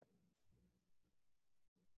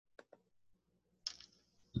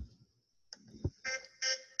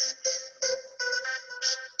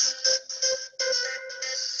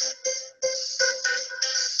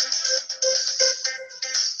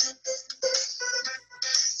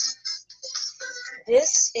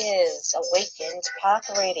This is Awakened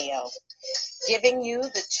Path Radio, giving you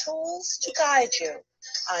the tools to guide you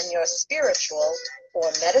on your spiritual or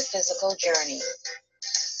metaphysical journey.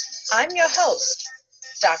 I'm your host,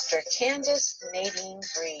 Dr. Candace Nadine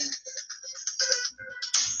Green.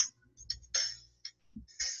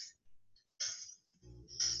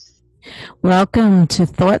 Welcome to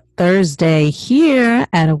Thought Thursday here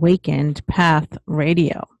at Awakened Path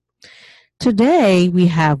Radio. Today we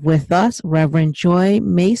have with us Reverend Joy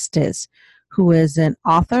Maestas, who is an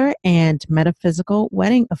author and metaphysical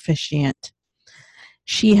wedding officiant.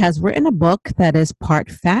 She has written a book that is part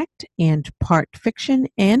fact and part fiction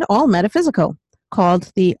and all metaphysical,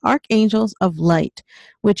 called The Archangels of Light,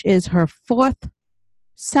 which is her fourth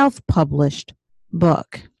self-published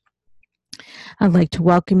book. I'd like to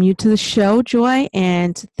welcome you to the show, Joy,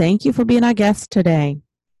 and thank you for being our guest today.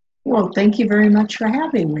 Well, thank you very much for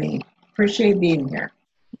having me. Appreciate being here.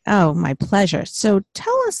 Oh, my pleasure. So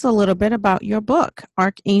tell us a little bit about your book,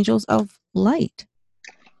 Archangels of Light.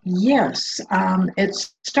 Yes, it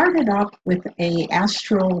started off with a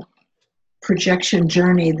astral projection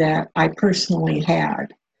journey that I personally had.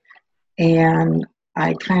 And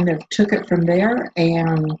I kind of took it from there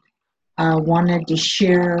and wanted to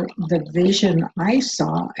share the vision I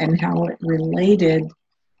saw and how it related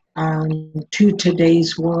to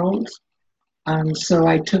today's world. So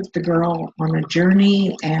I took the girl on a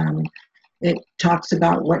journey, and it talks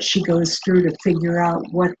about what she goes through to figure out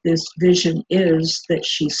what this vision is that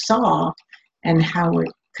she saw and how it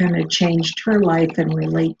kind of changed her life and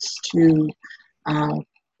relates to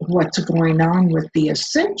what's going on with the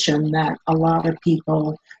ascension that a lot of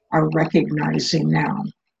people are recognizing now.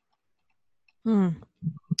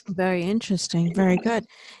 Very interesting. Very good.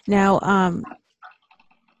 Now,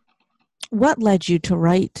 what led you to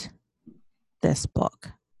write this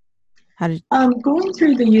book? Going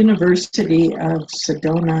through the University of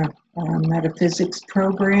Sedona metaphysics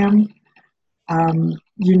program,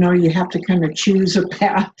 you have to kind of choose a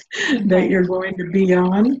path that you're going to be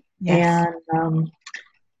on. Yes. And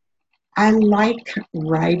I like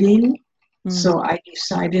writing, so I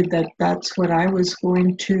decided that that's what I was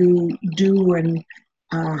going to do and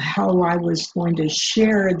how I was going to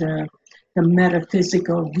share the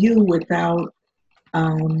metaphysical view without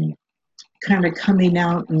kind of coming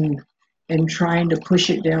out and trying to push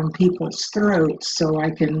it down people's throats, so I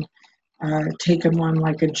can take them on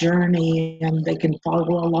like a journey and they can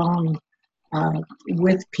follow along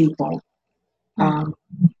with people.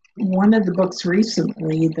 One of the books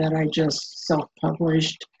recently that I just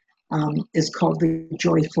self-published is called The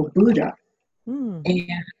Joyful Buddha. And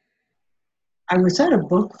I was at a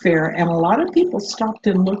book fair and a lot of people stopped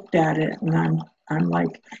and looked at it, and I'm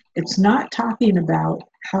like, it's not talking about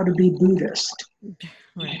how to be Buddhist.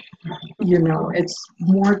 Right. It's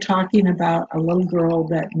more talking about a little girl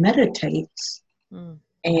that meditates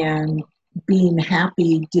and being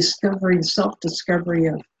happy, self-discovery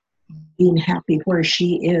of being happy where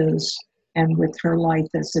she is and with her life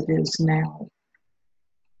as it is now.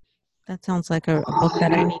 That sounds like a book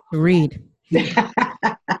that I need to read.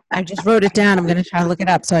 I just wrote it down. I'm going to try to look it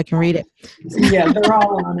up so I can read it. Yeah, they're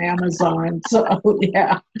all on Amazon, so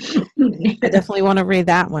yeah. I definitely want to read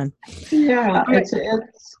that one. Yeah, it's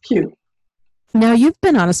cute. Now, you've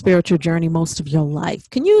been on a spiritual journey most of your life.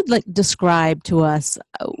 Can you describe to us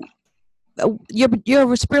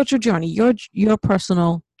your spiritual journey, your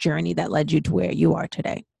personal journey that led you to where you are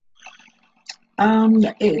today?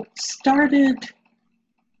 It started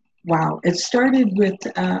with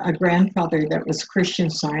a grandfather that was a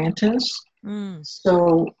Christian Scientist.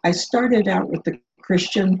 So I started out with the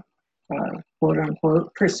Christian, quote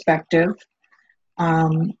unquote, perspective.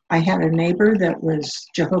 I had a neighbor that was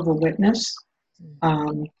Jehovah's Witness.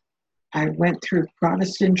 I went through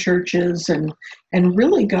Protestant churches and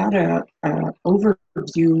really got a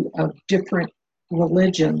overview of different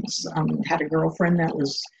religions. Had a girlfriend that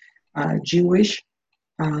was Jewish.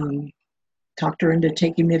 Talked her into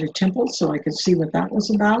taking me to temple so I could see what that was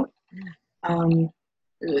about.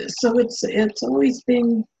 So it's always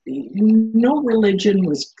been, no religion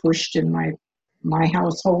was pushed in my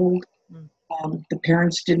household. The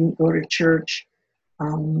parents didn't go to church.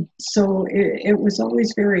 So it was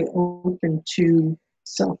always very open to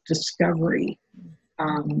self-discovery.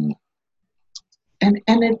 I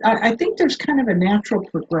think there's kind of a natural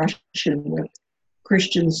progression with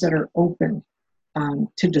Christians that are open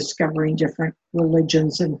to discovering different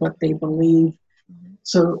religions and what they believe.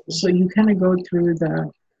 So you kind of go through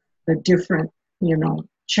the different,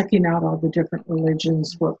 checking out all the different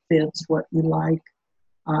religions, what fits, what you like.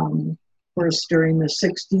 First, during the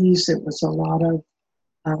 60s, it was a lot of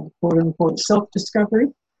quote unquote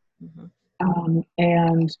self-discovery.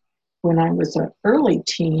 And when I was an early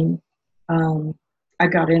teen, I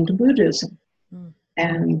got into Buddhism. Mm.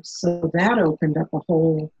 And so that opened up a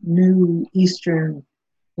whole new Eastern,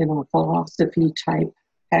 philosophy type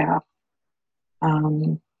path.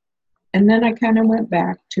 And then I kind of went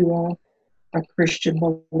back to a Christian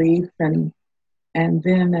belief, and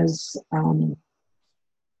then as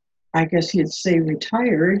I guess you'd say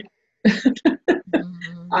retired,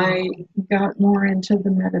 I got more into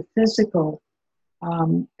the metaphysical,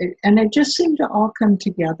 and it just seemed to all come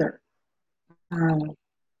together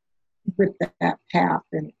with that path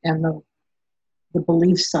and the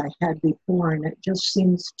beliefs I had before, and it just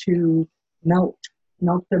seems to melt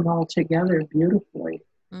them all together beautifully.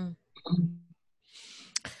 Mm.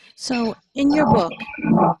 So in your book,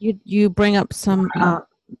 you bring up some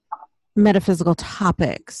metaphysical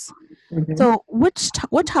topics. Mhm. So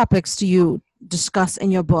what topics do you discuss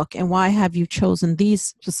in your book, and why have you chosen these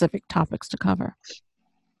specific topics to cover?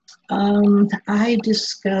 I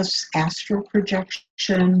discuss astral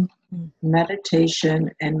projection,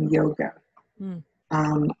 meditation, and yoga. Mm.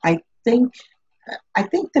 I think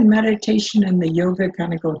the meditation and the yoga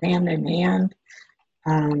kind of go hand in hand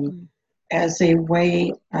as a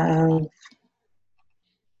way of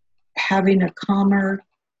having a calmer,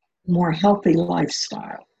 more healthy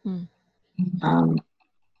lifestyle. Mm.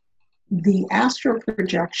 The astral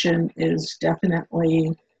projection is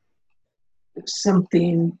definitely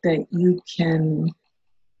something that you can,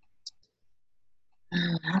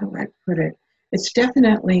 how do I put it? It's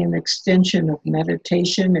definitely an extension of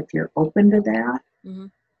meditation if you're open to that.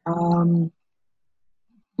 Mm-hmm.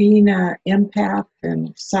 Being an empath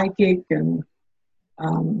and psychic, and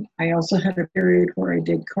I also had a period where I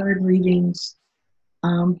did card readings.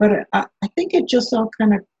 But I think it just all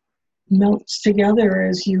kind of melts together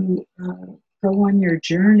as you go on your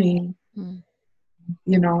journey,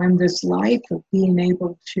 in this life of being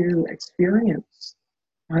able to experience,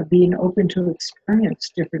 being open to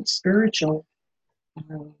experience different spiritual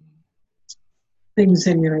things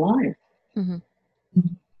in your life. Mm-hmm.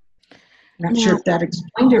 Not sure if that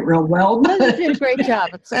explained it real well. But you did a great job.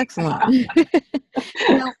 It's excellent.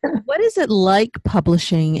 Now, what is it like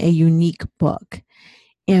publishing a unique book?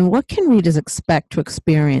 And what can readers expect to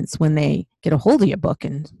experience when they get a hold of your book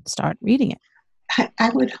and start reading it? I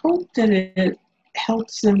would hope that it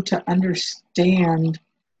helps them to understand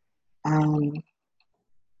that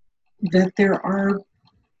there are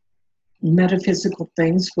metaphysical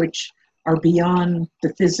things which are beyond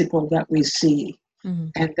the physical that we see,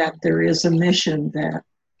 and that there is a mission that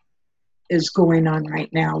is going on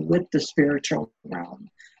right now with the spiritual realm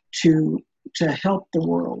to help the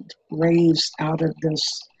world raise out of this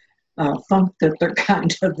funk that they're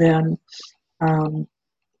kind of in.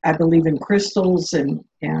 I believe in crystals and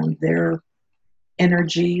their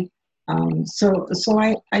energy. So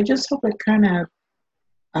I just hope it kind of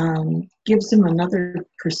gives them another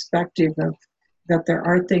perspective of that there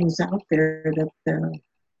are things out there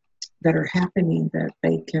that are happening that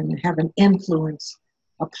they can have an influence,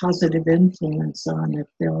 a positive influence on if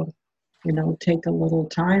they'll, take a little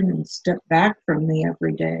time and step back from the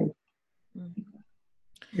everyday,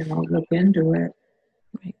 look into it.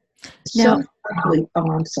 Right. Now,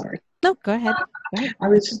 I'm sorry. No, go ahead. I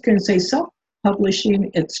was just going to say,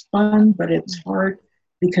 self-publishing, it's fun, but it's hard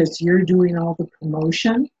because you're doing all the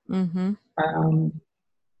promotion.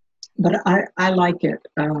 But I like it.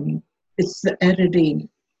 It's the editing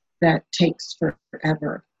that takes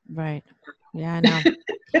forever. Right. Yeah, I know.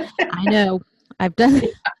 I know. I've done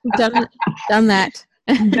that.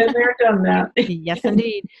 Been there, done that. Yes,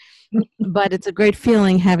 indeed. But it's a great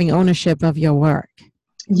feeling having ownership of your work.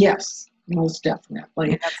 Yes, most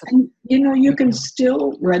definitely. And you can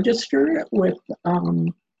still register it with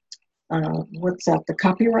what's that, the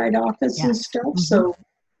Copyright Office and stuff. So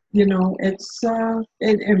it's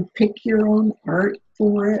and pick your own art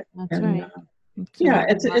for it. That's right.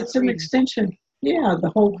 It's an extension. Yeah, the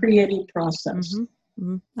whole creative process.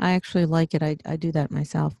 I actually like it. I do that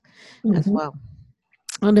myself as well.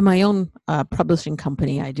 Under my own publishing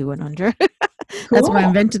company, I do it under. That's why I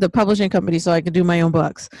invented the publishing company, so I could do my own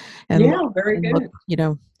books. And very good.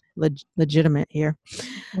 Look, legitimate here.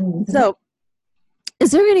 So, is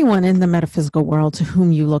there anyone in the metaphysical world to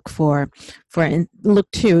whom you look for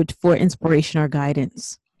inspiration or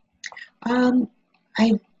guidance? I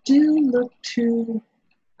do look to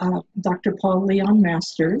Dr. Paul Leon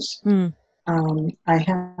Masters. I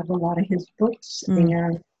have a lot of his books,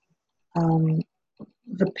 and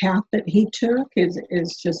the path that he took is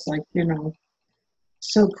just like,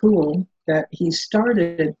 so cool that he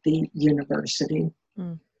started the university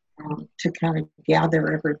to kind of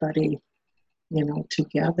gather everybody,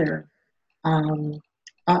 together.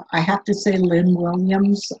 I have to say Lynn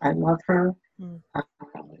Williams, I love her. Mm.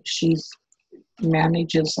 She's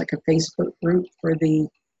manages like a Facebook group for the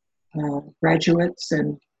graduates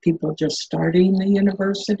and people just starting the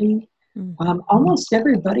university. Almost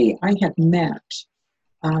everybody I have met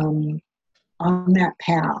on that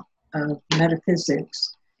path of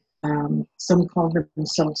metaphysics, some call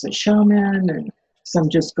themselves a shaman and some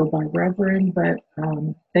just go by reverend, but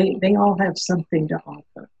they all have something to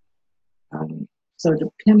offer. So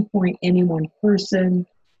to pinpoint any one person,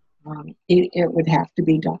 it would have to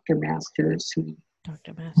be Dr. Masters, who,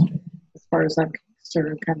 Dr. Master. as far as I'm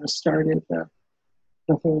concerned, kind of started the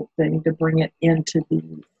whole thing to bring it into the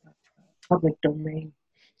public domain.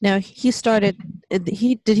 Now he started. Did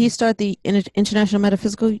he start the International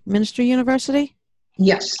Metaphysical Ministry University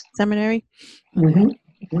Yes. Seminary? Mm-hmm.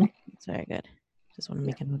 Mm-hmm. That's very good. Just want to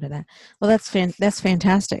make a note of that. Well, that's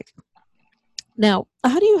fantastic. Now,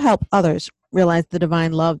 how do you help others realize the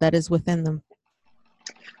divine love that is within them?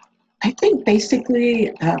 I think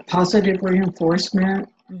basically positive reinforcement,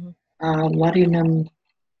 letting them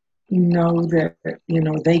know that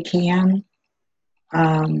they can,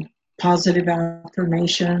 positive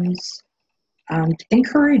affirmations,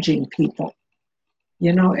 encouraging people.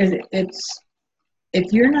 It's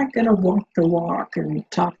if you're not going to walk the walk and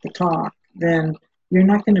talk the talk, then you're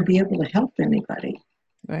not going to be able to help anybody.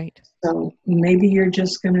 Right. So maybe you're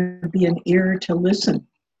just going to be an ear to listen.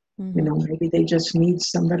 Maybe they just need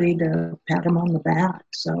somebody to pat them on the back.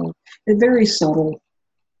 So it's very subtle.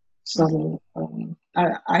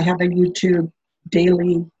 I have a YouTube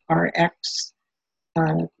daily RX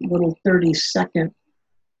little 30-second.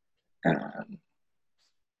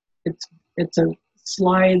 It's a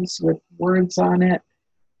slides with words on it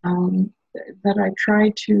that I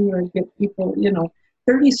try to get people.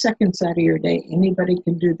 30 seconds out of your day, anybody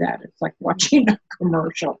can do that. It's like watching a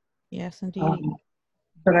commercial. Yes, indeed.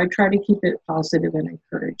 But I try to keep it positive and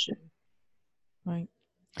encouraging. Right.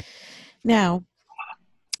 Now,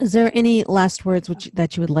 is there any last words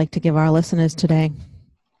that you would like to give our listeners today?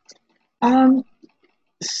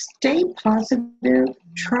 Stay positive.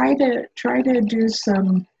 Try to do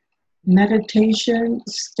some meditation.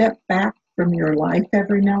 Step back from your life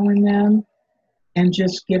every now and then, and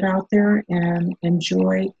just get out there and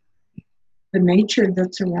enjoy the nature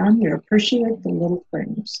that's around you. Appreciate the little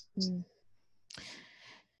things.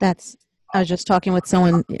 I was just talking with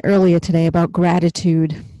someone earlier today about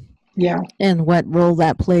gratitude. Yeah. And what role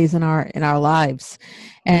that plays in our lives.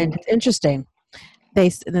 And it's interesting.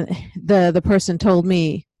 The person told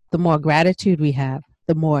me the more gratitude we have,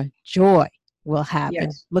 the more joy we'll have. Yes.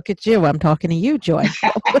 And look at you. I'm talking to you, Joy.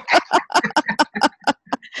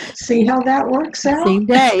 See how that works out? Same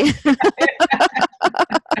day.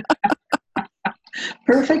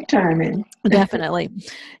 Perfect timing. Definitely.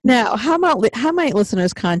 Now, how might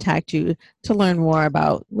listeners contact you to learn more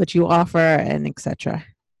about what you offer and etc.?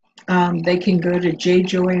 They can go to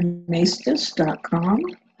jjoymaestas.com.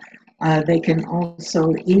 They can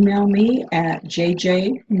also email me at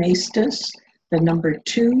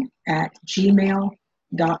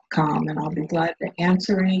jjmaestas2@gmail.com, and I'll be glad to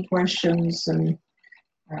answer any questions and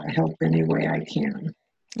help any way I can.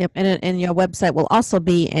 Yep, and your website will also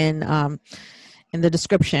be in the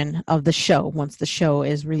description of the show once the show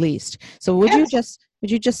is released. So would you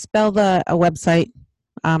just spell a website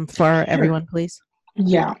for everyone, please?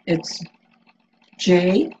 Yeah, it's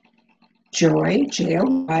Joy, Joy.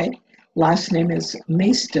 Last name is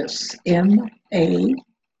Maestas, M-A-E,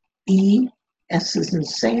 S as in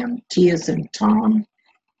Sam, T as in Tom,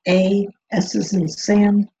 A, S as in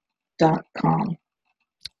Sam.com.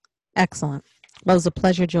 Excellent. Well, it was a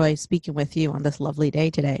pleasure, Joy, speaking with you on this lovely day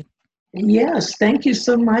today. Yes, thank you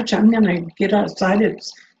so much. I'm going to get outside.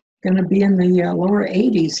 It's going to be in the lower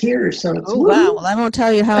 80s here, so it's wow. Well, I won't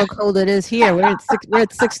tell you how cold it is here. We're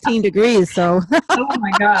at 16 degrees, so oh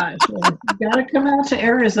my gosh. Well, you got to come out to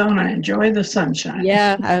Arizona, enjoy the sunshine.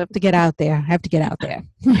 Yeah, I have to get out there. All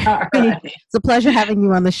right. It's a pleasure having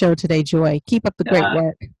you on the show today, Joy. Keep up the great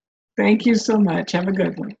work. Thank you so much. Have a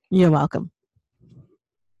good one. You're welcome.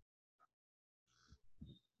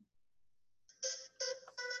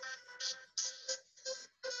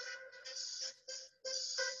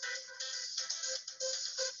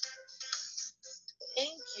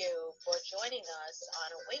 Thank you for joining us on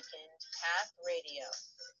Awakened Path Radio.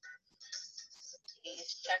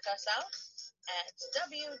 Please check us out at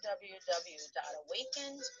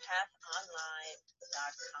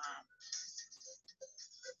www.awakenedpathonline.com.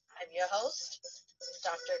 I'm your host,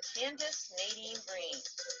 Dr. Candace Nadine Green,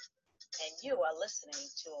 and you are listening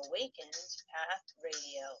to Awakened Path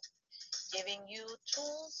Radio, giving you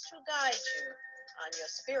tools to guide you on your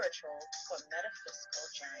spiritual or metaphysical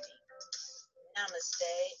journey.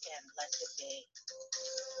 Namaste and blessed be.